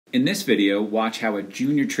In this video, watch how a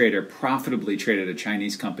junior trader profitably traded a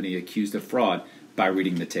Chinese company accused of fraud by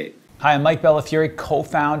reading the tape. Hi, I'm Mike Bellafiore,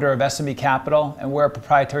 co-founder of SME Capital, and we're a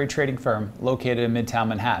proprietary trading firm located in Midtown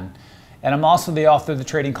Manhattan. And I'm also the author of the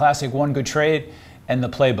trading classic, One Good Trade and the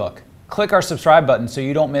Playbook. Click our subscribe button so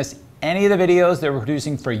you don't miss any of the videos that we're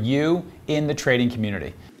producing for you in the trading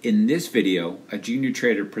community. In this video, a junior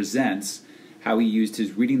trader presents how he used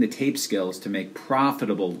his reading the tape skills to make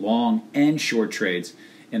profitable long and short trades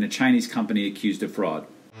in a Chinese company accused of fraud.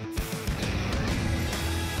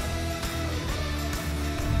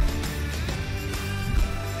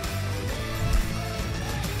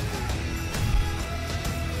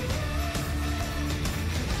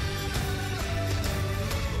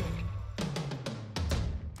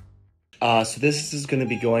 So this is going to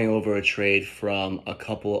be going over a trade from a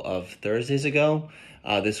couple of Thursdays ago.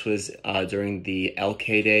 This was during the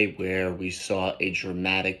LK day where we saw a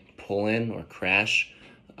dramatic pull-in or crash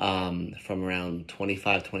from around $25,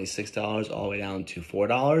 $26 all the way down to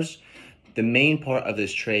 $4. The main part of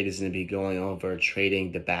this trade is going to be going over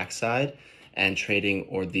trading the backside and trading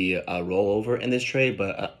or the rollover in this trade,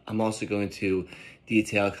 but I'm also going to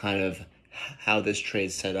detail kind of how this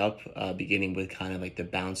trade set up, beginning with kind of like the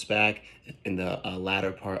bounce back in the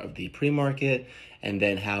latter part of the pre-market, and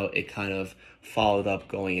then how it kind of followed up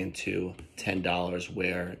going into $10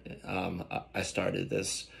 where I started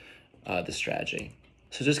this strategy.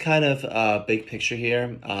 So just kind of big picture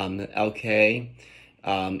here, LK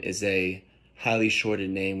is a highly shorted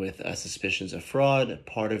name with suspicions of fraud,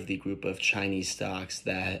 part of the group of Chinese stocks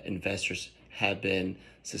that investors have been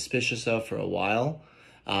suspicious of for a while.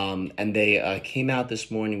 And they came out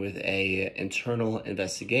this morning with a internal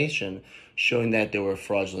investigation showing that there were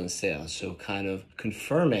fraudulent sales. So kind of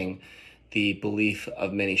confirming the belief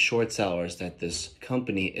of many short sellers that this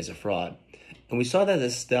company is a fraud. And we saw that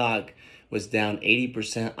this stock was down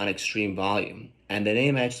 80% on extreme volume. And the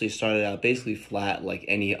name actually started out basically flat like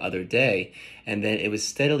any other day. And then it was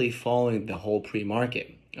steadily falling the whole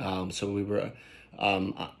pre-market. So we were...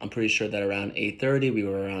 I'm pretty sure that around 8:30 we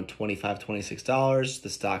were around $25, $26. The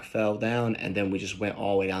stock fell down, and then we just went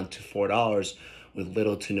all the way down to $4 with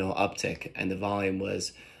little to no uptick, and the volume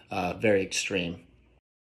was very extreme.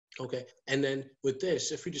 Okay, and then with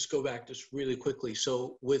this, if we just go back just really quickly,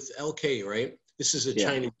 so with LK, right? This is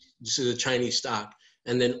a Chinese stock,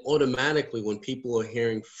 and then automatically when people are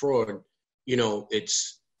hearing fraud, you know,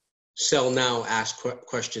 it's sell now, ask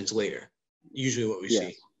questions later. Usually what we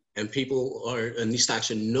see. And and these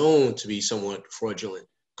stocks are known to be somewhat fraudulent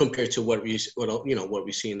compared to what we see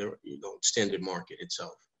in the standard market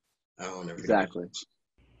itself. Exactly.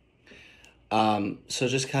 So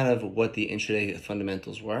just kind of what the intraday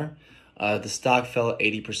fundamentals were. The stock fell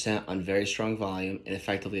 80% on very strong volume in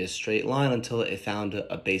effectively a straight line until it found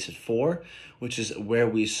a base at 4, which is where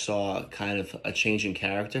we saw kind of a change in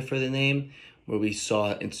character for the name, where we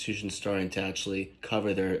saw institutions starting to actually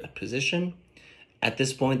cover their position. At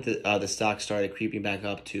this point, the stock started creeping back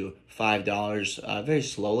up to $5 very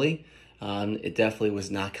slowly. It definitely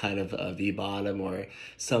was not kind of a V-bottom or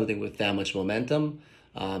something with that much momentum.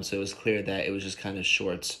 So it was clear that it was just kind of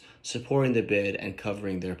shorts supporting the bid and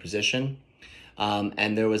covering their position.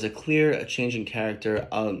 And there was a clear change in character,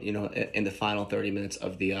 in the final 30 minutes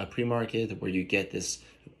of the pre-market where you get this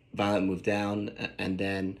violent move down, and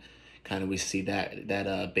then kind of we see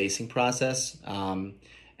that basing process.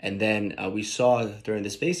 And then we saw during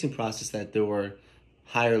this basing process that there were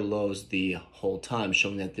higher lows the whole time,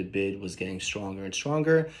 showing that the bid was getting stronger and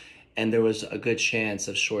stronger. And there was a good chance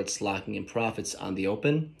of shorts locking in profits on the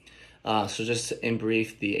open. So just in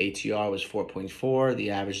brief, the ATR was 4.4, the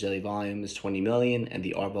average daily volume is 20 million, and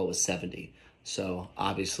the RBOL was 70. So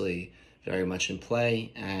obviously very much in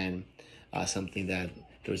play, and something that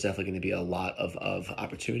there was definitely going to be a lot of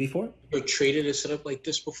opportunity for. You traded a setup like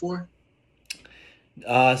this before?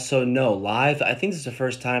 So no, live, I think this is the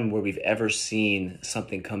first time where we've ever seen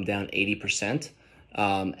something come down 80%,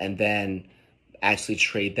 and then actually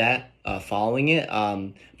trade that following it.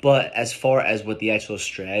 But as far as what the actual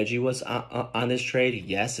strategy was on this trade,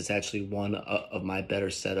 yes, it's actually one of my better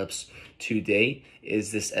setups to date,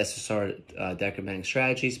 is this SSR decrementing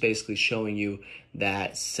strategies, basically showing you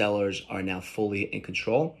that sellers are now fully in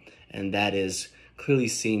control, and that is clearly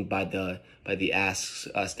seen by the asks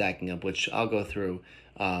stacking up, which I'll go through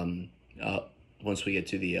once we get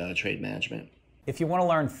to the trade management. If you want to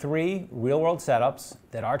learn 3 real-world setups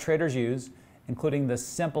that our traders use, including the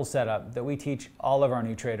simple setup that we teach all of our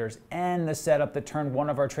new traders and the setup that turned one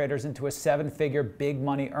of our traders into a 7-figure big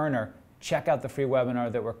money earner, check out the free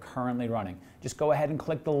webinar that we're currently running. Just go ahead and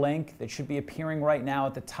click the link that should be appearing right now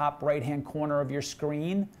at the top right-hand corner of your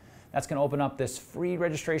screen. That's going to open up this free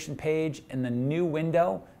registration page in the new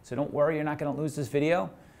window. So don't worry, you're not going to lose this video.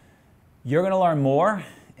 You're going to learn more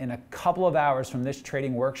in a couple of hours from this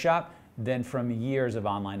trading workshop than from years of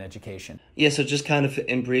online education. Yeah, so just kind of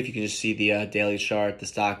in brief, you can just see the daily chart. The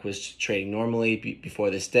stock was trading normally before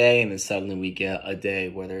this day, and then suddenly we get a day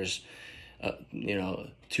where there's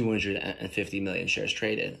 250 million shares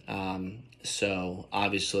traded. So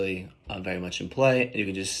obviously very much in play, and you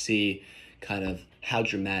can just see kind of how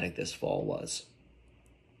dramatic this fall was.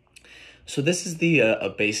 So this is the a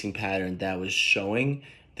basing pattern that was showing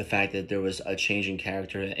the fact that there was a change in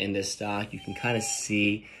character in this stock. You can kind of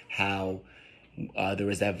see how there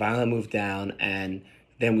was that violent move down, and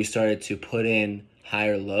then we started to put in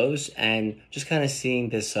higher lows, and just kind of seeing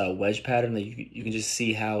this wedge pattern. That you can just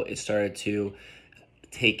see how it started to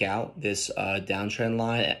take out this downtrend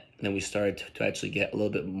line, and then we started to actually get a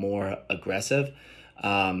little bit more aggressive.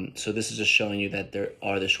 So this is just showing you that there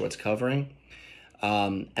are the shorts covering.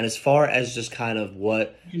 And as far as just kind of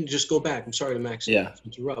what... You can just go back. I'm sorry to Max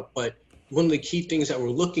interrupt, but one of the key things that we're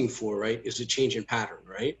looking for, right, is a change in pattern,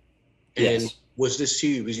 right? And yes. Was this to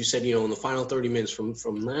you? Because you said, in the final 30 minutes from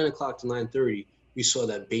 9 o'clock to 9:30, we saw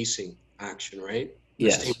that basing action, right?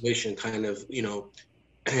 Yes. Stimulation kind of,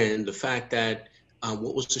 and the fact that,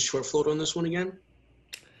 what was the short float on this one again?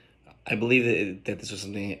 I believe that this was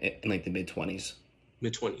something in like the mid-20s.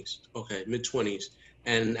 Mid-20s. Okay, mid-20s.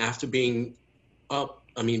 And after being up,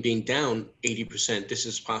 being down 80%, this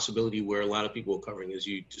is a possibility where a lot of people are covering, as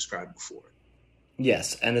you described before.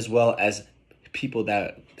 Yes, and as well as people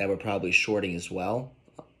that were probably shorting as well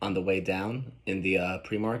on the way down in the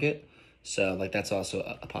pre-market. So like that's also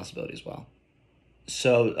a possibility as well.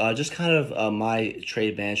 So just kind of my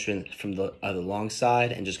trade management from the long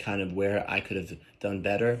side, and just kind of where I could have done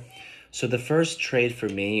better. So the first trade for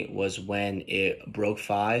me was when it broke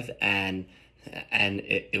 5 and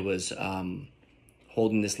it was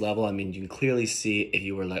holding this level. You can clearly see if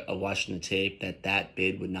you were like watching the tape that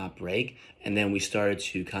bid would not break. And then we started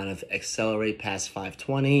to kind of accelerate past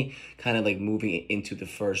 520, kind of like moving into the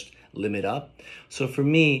first limit up. So for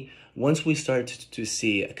me, once we started to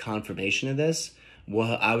see a confirmation of this,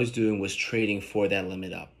 what I was doing was trading for that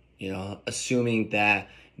limit up, assuming that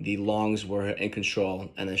the longs were in control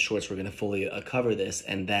and the shorts were going to fully cover this,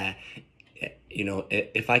 and that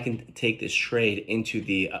if I can take this trade into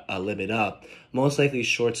the limit up, most likely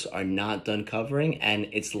shorts are not done covering, and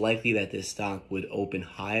it's likely that this stock would open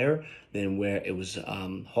higher than where it was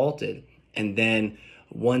halted. And then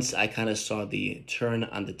once I kind of saw the turn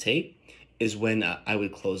on the tape is when I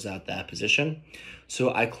would close out that position.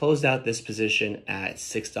 So I closed out this position at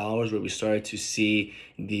 $6, where we started to see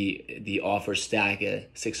the offer stack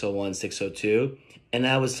at 601, 602, and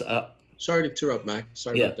that was Sorry to interrupt, Mac.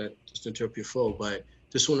 Sorry about that. Just to interrupt your flow, but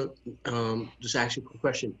just want to just ask you a quick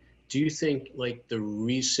question. Do you think like the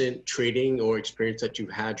recent trading or experience that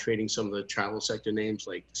you've had trading some of the travel sector names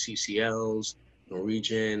like CCLs,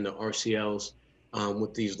 Norwegian, the RCLs,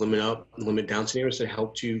 with these limit up, limit down scenarios that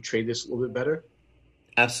helped you trade this a little bit better?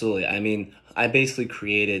 Absolutely. I basically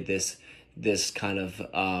created this kind of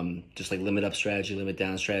just like limit up strategy, limit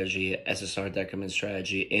down strategy, SSR decrement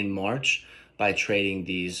strategy in March by trading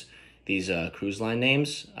these cruise line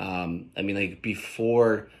names. Like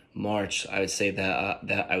before March, I would say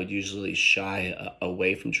that I would usually shy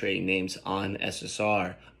away from trading names on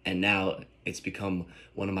SSR, and now it's become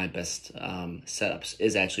one of my best setups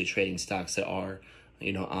is actually trading stocks that are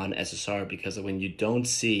on SSR, because when you don't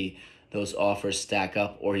see those offers stack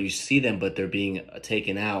up, or you see them but they're being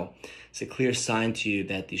taken out, it's a clear sign to you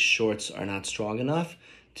that these shorts are not strong enough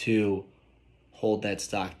to hold that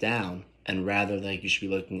stock down, and rather like you should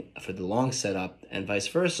be looking for the long setup, and vice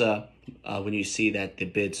versa. When you see that the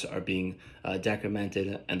bids are being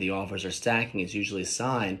decremented and the offers are stacking, it's usually a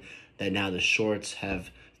sign that now the shorts have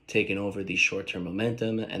taken over the short-term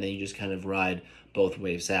momentum, and then you just kind of ride both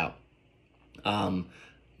waves out.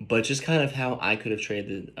 But just kind of how I could have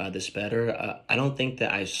traded this better, I don't think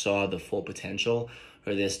that I saw the full potential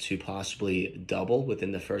for this to possibly double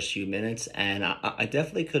within the first few minutes, and I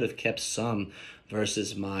definitely could have kept some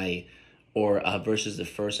versus versus the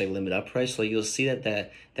first limit up price. So you'll see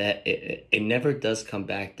that it never does come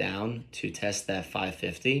back down to test that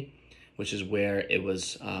 550, which is where it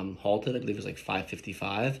was halted. I believe it was like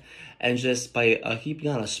 555, and just by keeping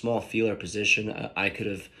on a small feeler position, I could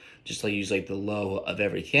have just used the low of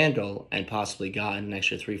every candle and possibly gotten an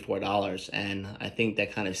extra $3-4. And I think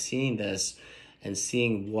that kind of seeing this and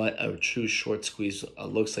seeing what a true short squeeze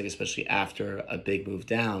looks like, especially after a big move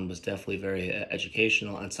down, was definitely very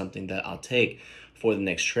educational and something that I'll take for the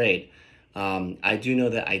next trade. I do know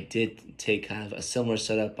that I did take kind of a similar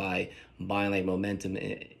setup by buying like momentum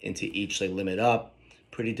into each like limit up.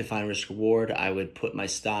 Pretty defined risk reward. I would put my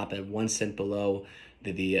stop at 1 cent below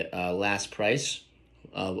the last price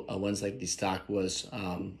once like the stock was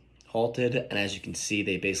halted, and as you can see,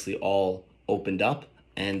 they basically all opened up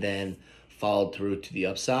and then followed through to the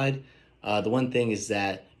upside. The one thing is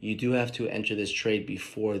that you do have to enter this trade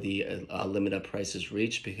before the limit up price is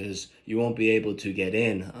reached, because you won't be able to get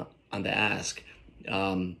in on the ask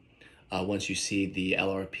once you see the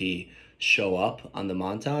LRP show up on the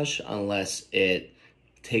montage, unless it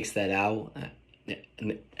takes that out.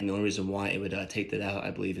 And the only reason why it would take that out,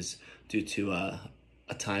 I believe, is due to a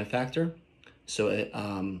time factor. So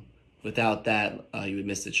without that, you would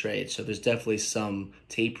miss the trade. So there's definitely some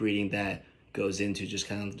tape reading that goes into just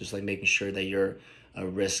kind of just like making sure that your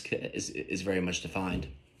risk is very much defined.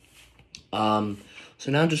 So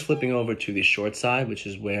now I'm just flipping over to the short side, which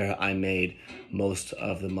is where I made most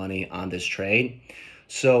of the money on this trade.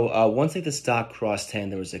 So once like the stock crossed 10,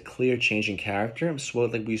 there was a clear change in character. So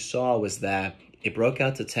what like we saw was that it broke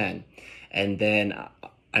out to 10, and then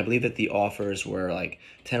I believe that the offers were like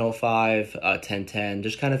 10.05, 10.10,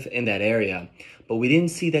 just kind of in that area. But we didn't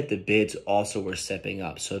see that the bids also were stepping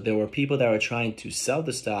up. So there were people that were trying to sell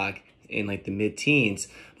the stock in like the mid-teens,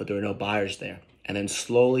 but there were no buyers there. And then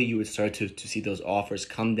slowly you would start to see those offers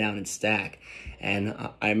come down and stack. And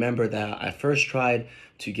I remember that I first tried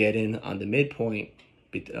to get in on the midpoint,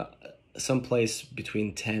 someplace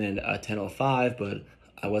between 10 and 10.05, but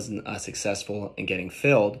I wasn't successful in getting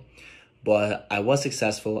filled. But I was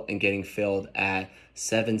successful in getting filled at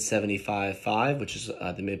 775.5, which is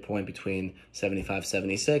the midpoint between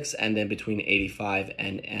 75.76, and then between 85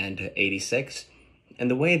 and 86.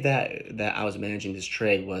 And the way that I was managing this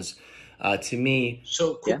trade was, to me.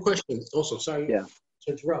 So, quick question. Also, sorry to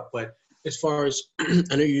interrupt, but as far as I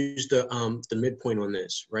know, you used the midpoint on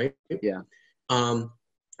this, right? Yeah.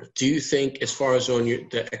 Do you think, as far as on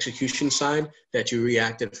the execution side, that you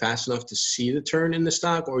reacted fast enough to see the turn in the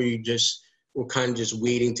stock, or you just were kind of just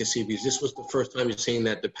waiting to see, because this was the first time you're saying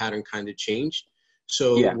that the pattern kind of changed?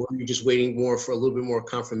 So were you just waiting more for a little bit more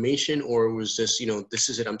confirmation, or was this, this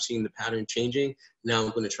is it, I'm seeing the pattern changing, now I'm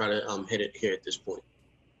going to try to hit it here at this point?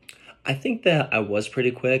 I think that I was pretty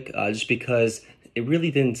quick, just because it really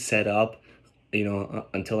didn't set up,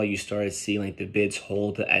 until you started seeing like the bids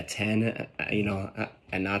hold at 10,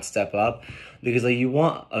 and not step up, because like you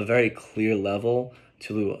want a very clear level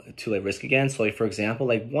to like risk against. So like, for example,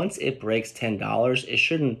 like once it breaks $10, it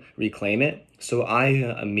shouldn't reclaim it. So I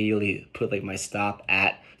immediately put like my stop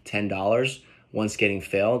at $10 once getting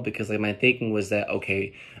filled, because like my thinking was that,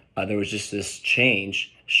 okay, there was just this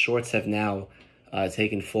change. Shorts have now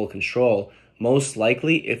taken full control. Most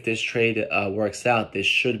likely, if this trade works out, this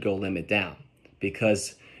should go limit down,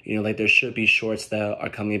 because like there should be shorts that are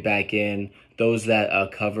coming back in. Those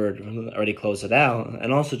that covered already closed it out.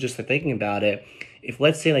 And also just like thinking about it, if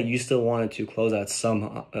let's say like you still wanted to close out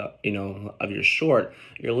some of your short,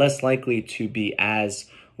 you're less likely to be as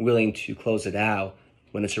willing to close it out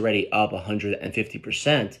when it's already up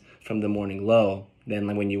 150% from the morning low than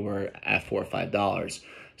like when you were at $4 or $5.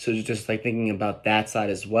 So just like thinking about that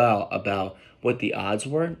side as well, about what the odds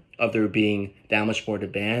were of there being that much more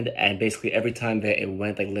demand, and basically every time that it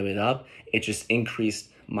went like limit up, it just increased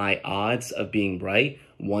my odds of being right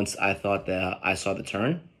once I thought that I saw the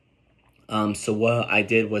turn. So what I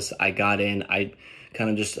did was I got in. I kind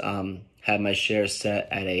of just had my shares set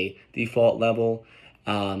at a default level,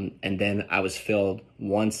 and then I was filled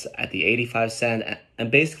once at the 85 cent.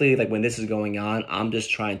 And basically, like when this is going on, I'm just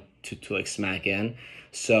trying to like smack in.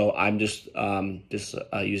 So I'm just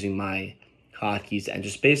using my hotkeys and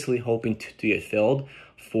just basically hoping to get filled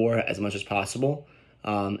for as much as possible.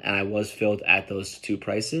 And I was filled at those two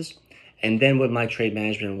prices. And then what my trade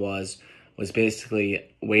management was basically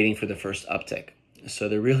waiting for the first uptick. So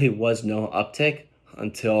there really was no uptick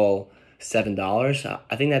until $7.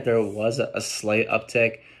 I think that there was a slight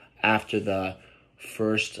uptick after the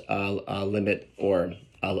first limit or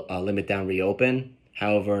limit down reopen.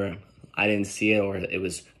 However, I didn't see it, or it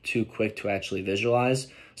was too quick to actually visualize,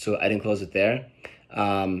 so I didn't close it there.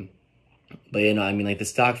 But like the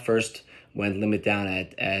stock first went limit down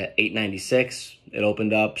at 896. It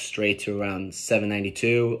opened up straight to around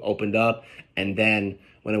 792, opened up, and then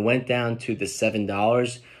when it went down to the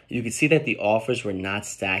 $7, you could see that the offers were not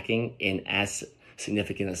stacking in as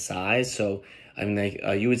significant a size. So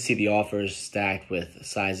you would see the offers stacked with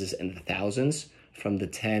sizes in the thousands from the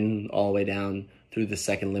 10 all the way down through the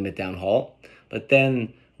second limit down halt. But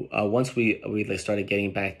then once we like started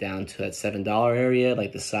getting back down to that $7 area,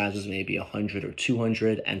 like the size was maybe 100 or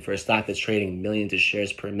 200, and for a stock that's trading millions of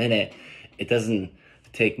shares per minute, it doesn't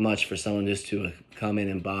take much for someone just to come in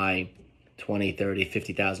and buy 20, 30,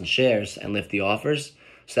 50,000 shares and lift the offers.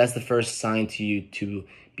 So that's the first sign to you to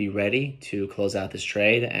be ready to close out this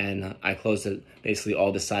trade. And I closed it basically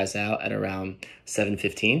all the size out at around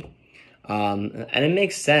 7:15. And it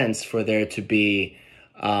makes sense for there to be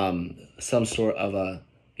some sort of a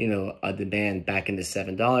demand back in the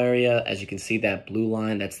 $7 area. As you can see, that blue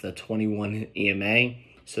line, that's the 21 EMA.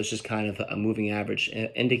 So it's just kind of a moving average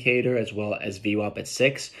indicator, as well as VWAP at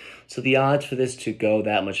 6. So the odds for this to go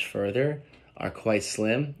that much further are quite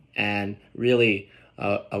slim. And really,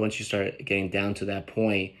 once you start getting down to that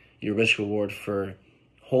point, your risk reward for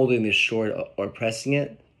holding this short or pressing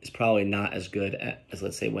it is probably not as good as,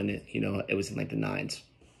 let's say, when it was in like the 9s.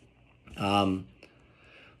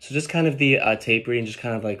 So just kind of the tape reading, just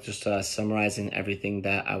kind of like summarizing everything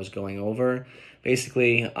that I was going over.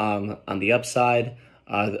 Basically, on the upside,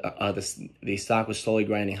 the stock was slowly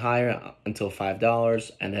grinding higher until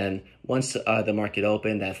 $5, and then once the market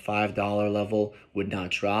opened, that $5 level would not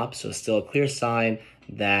drop. So still a clear sign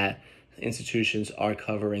that institutions are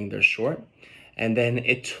covering their short. And then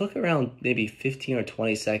it took around maybe 15 or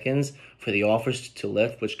 20 seconds for the offers to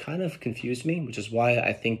lift, which kind of confused me, which is why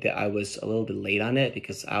I think that I was a little bit late on it,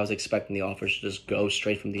 because I was expecting the offers to just go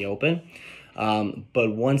straight from the open.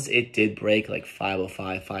 But once it did break like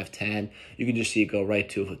 505, 510, you can just see it go right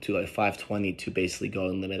to like 520 to basically go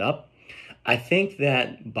and limit up. I think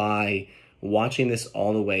that by watching this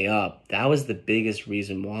all the way up, that was the biggest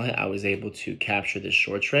reason why I was able to capture this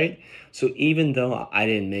short trade. So even though I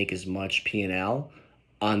didn't make as much P&L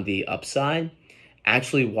on the upside,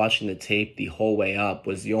 actually watching the tape the whole way up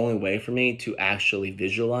was the only way for me to actually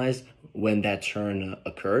visualize when that turn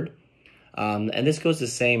occurred. And this goes the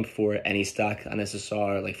same for any stock on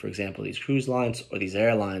SSR, like for example, these cruise lines or these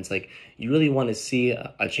airlines. Like, you really want to see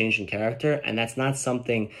a change in character, and that's not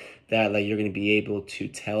something that like you're going to be able to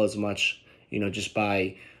tell as much, just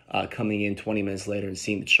by coming in 20 minutes later and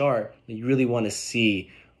seeing the chart. You really want to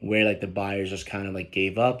see where like the buyers just kind of like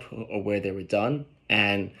gave up or where they were done,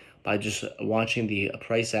 and by just watching the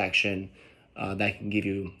price action, that can give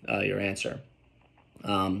you your answer.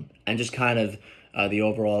 And just kind of the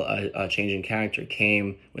overall change in character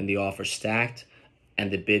came when the offer stacked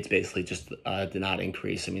and the bids basically just did not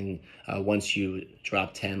increase. I mean, once you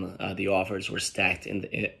drop 10, the offers were stacked in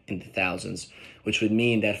the thousands, which would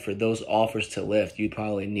mean that for those offers to lift, you'd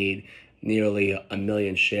probably need nearly 1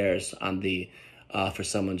 million shares on the for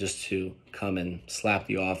someone just to come and slap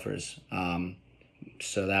the offers.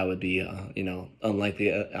 So that would be unlikely,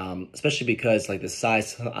 especially because like the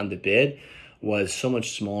size on the bid was so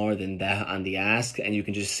much smaller than that on the ask, and you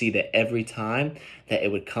can just see that every time that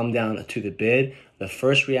it would come down to the bid, the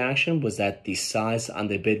first reaction was that the size on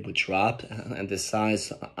the bid would drop and the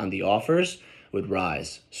size on the offers would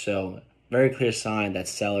rise. So very clear sign that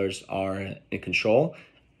sellers are in control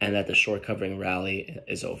and that the short covering rally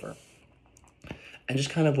is over. And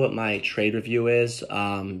just kind of what my trade review is,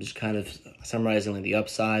 just kind of summarizing like the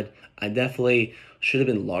upside. I definitely should have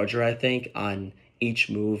been larger, I think, on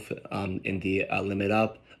each move in the limit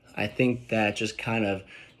up. I think that just kind of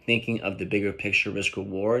thinking of the bigger picture risk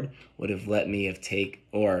reward would have let me take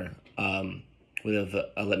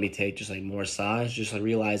just like more size, just like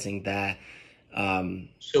realizing that.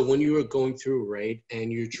 So when you were going through, right,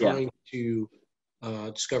 and you're trying to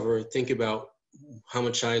think about how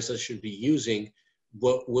much size I should be using,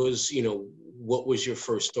 what was your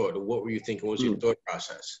first thought, or what were you thinking? What was your thought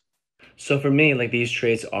process? So for me, like these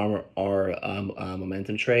trades are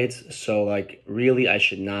momentum trades. So like really, I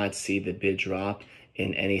should not see the bid drop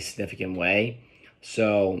in any significant way.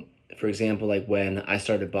 So for example, like when I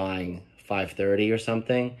started buying 530 or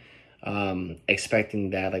something,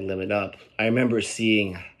 expecting that like limit up, I remember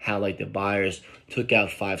seeing how like the buyers took out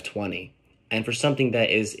 520. And for something that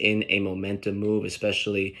is in a momentum move,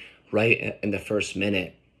 especially right in the first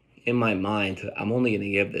minute, in my mind, I'm only going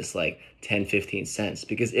to give this like 10, 15 cents,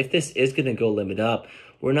 because if this is going to go limit up,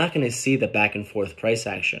 we're not going to see the back and forth price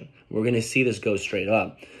action. We're going to see this go straight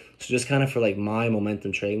up. So just kind of for like my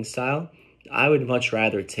momentum trading style, I would much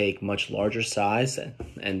rather take much larger size,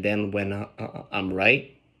 and then when I'm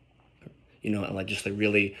right, and like just like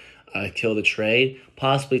really kill the trade,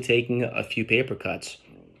 possibly taking a few paper cuts.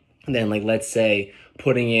 And then like, let's say,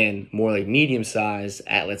 putting in more like medium size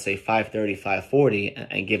at, let's say, 530, 540,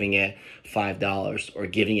 and giving it $5 or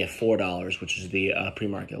giving it $4, which is the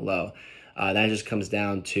pre-market low. That just comes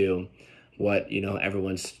down to what,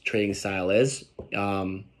 everyone's trading style is.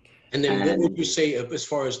 And then what would you say as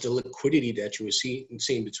far as the liquidity that you were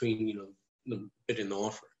seeing between, the bid and the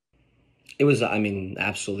offer? It was,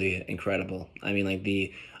 absolutely incredible. Like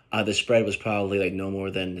the The spread was probably like no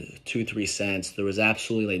more than 2-3 cents. There was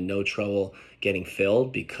absolutely like no trouble getting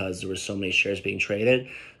filled because there were so many shares being traded.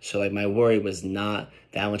 So like my worry was not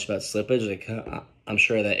that much about slippage. Like I'm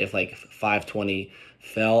sure that if like 520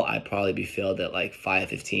 fell, I'd probably be filled at like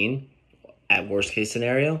 515 at worst case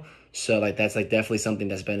scenario. So like that's like definitely something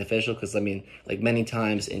that's beneficial, because I mean, like many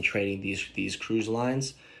times in trading these cruise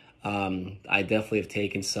lines, I definitely have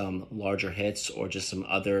taken some larger hits or just some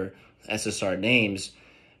other SSR names,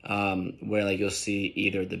 where like you'll see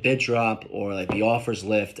either the bid drop or like the offers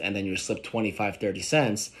lift, and then you slip 25-30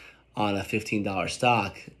 cents on a $15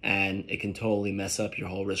 stock, and it can totally mess up your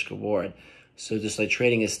whole risk reward. So just like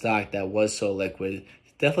trading a stock that was so liquid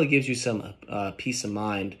definitely gives you some peace of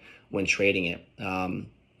mind when trading it.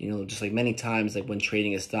 Just like many times, like when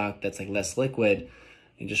trading a stock that's like less liquid,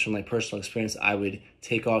 and just from my personal experience, I would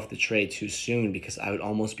take off the trade too soon because I would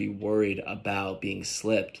almost be worried about being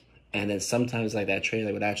slipped. And then sometimes like that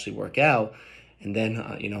trade would actually work out. And then,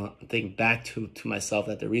 thinking back to myself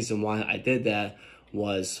that the reason why I did that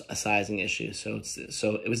was a sizing issue. So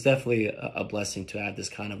it was definitely a blessing to have this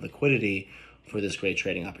kind of liquidity for this great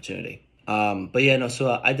trading opportunity.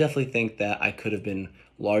 So I definitely think that I could have been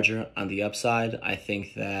larger on the upside. I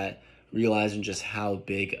think that realizing just how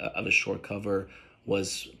big of a short cover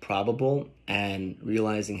was probable and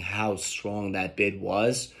realizing how strong that bid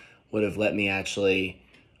was would have let me actually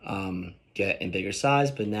get in bigger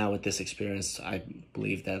size. But now with this experience, I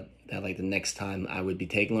believe that like the next time I would be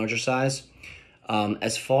taking larger size.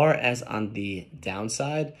 As far as on the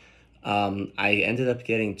downside, I ended up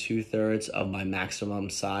getting 2/3 of my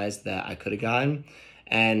maximum size that I could have gotten.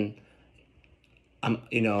 And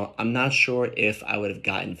I'm not sure if I would have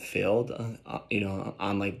gotten filled,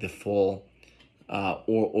 on like the full,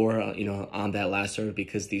 on that last order,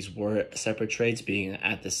 because these were separate trades being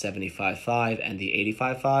at the 75.5 and the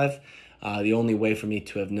 85.5. The only way for me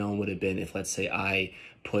to have known would have been if, let's say, I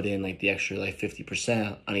put in like the extra like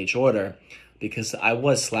 50% on each order, because I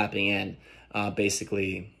was slapping in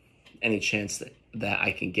basically any chance that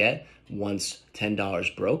I can get once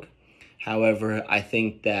 $10 broke. However, I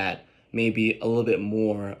think that maybe a little bit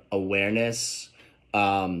more awareness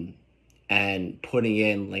and putting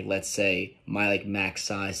in like, let's say, my like max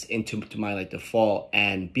size into my like default,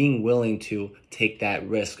 and being willing to take that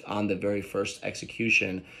risk on the very first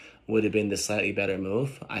execution would have been the slightly better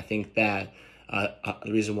move. I think that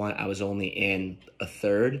the reason why I was only in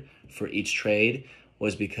 1/3 for each trade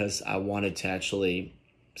was because I wanted to actually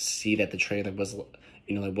see that the trade was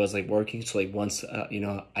working. So like once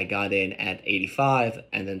I got in at 85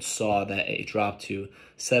 and then saw that it dropped to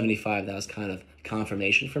 75, that was kind of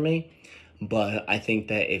confirmation for me. But I think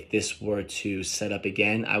that if this were to set up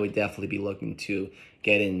again, I would definitely be looking to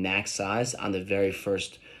get in max size on the very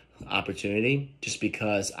first opportunity, just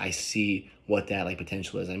because I see what that like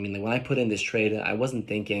potential is. I mean, like when I put in this trade, I wasn't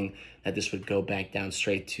thinking that this would go back down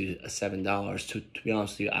straight to $7. To be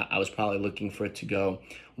honest with you, I was probably looking for it to go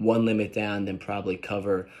one limit down, then probably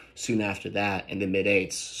cover soon after that in the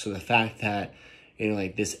mid-8s. So the fact that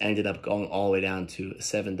this ended up going all the way down to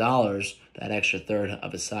 $7, that extra third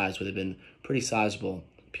of a size would have been pretty sizable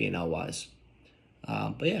P&L wise.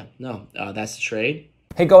 That's the trade.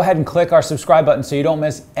 Hey, go ahead and click our subscribe button so you don't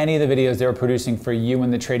miss any of the videos that we're producing for you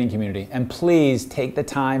in the trading community. And please take the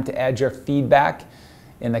time to add your feedback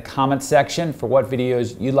in the comments section for what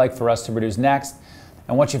videos you'd like for us to produce next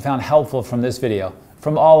and what you found helpful from this video.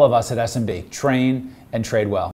 From all of us at S&B, train and trade well.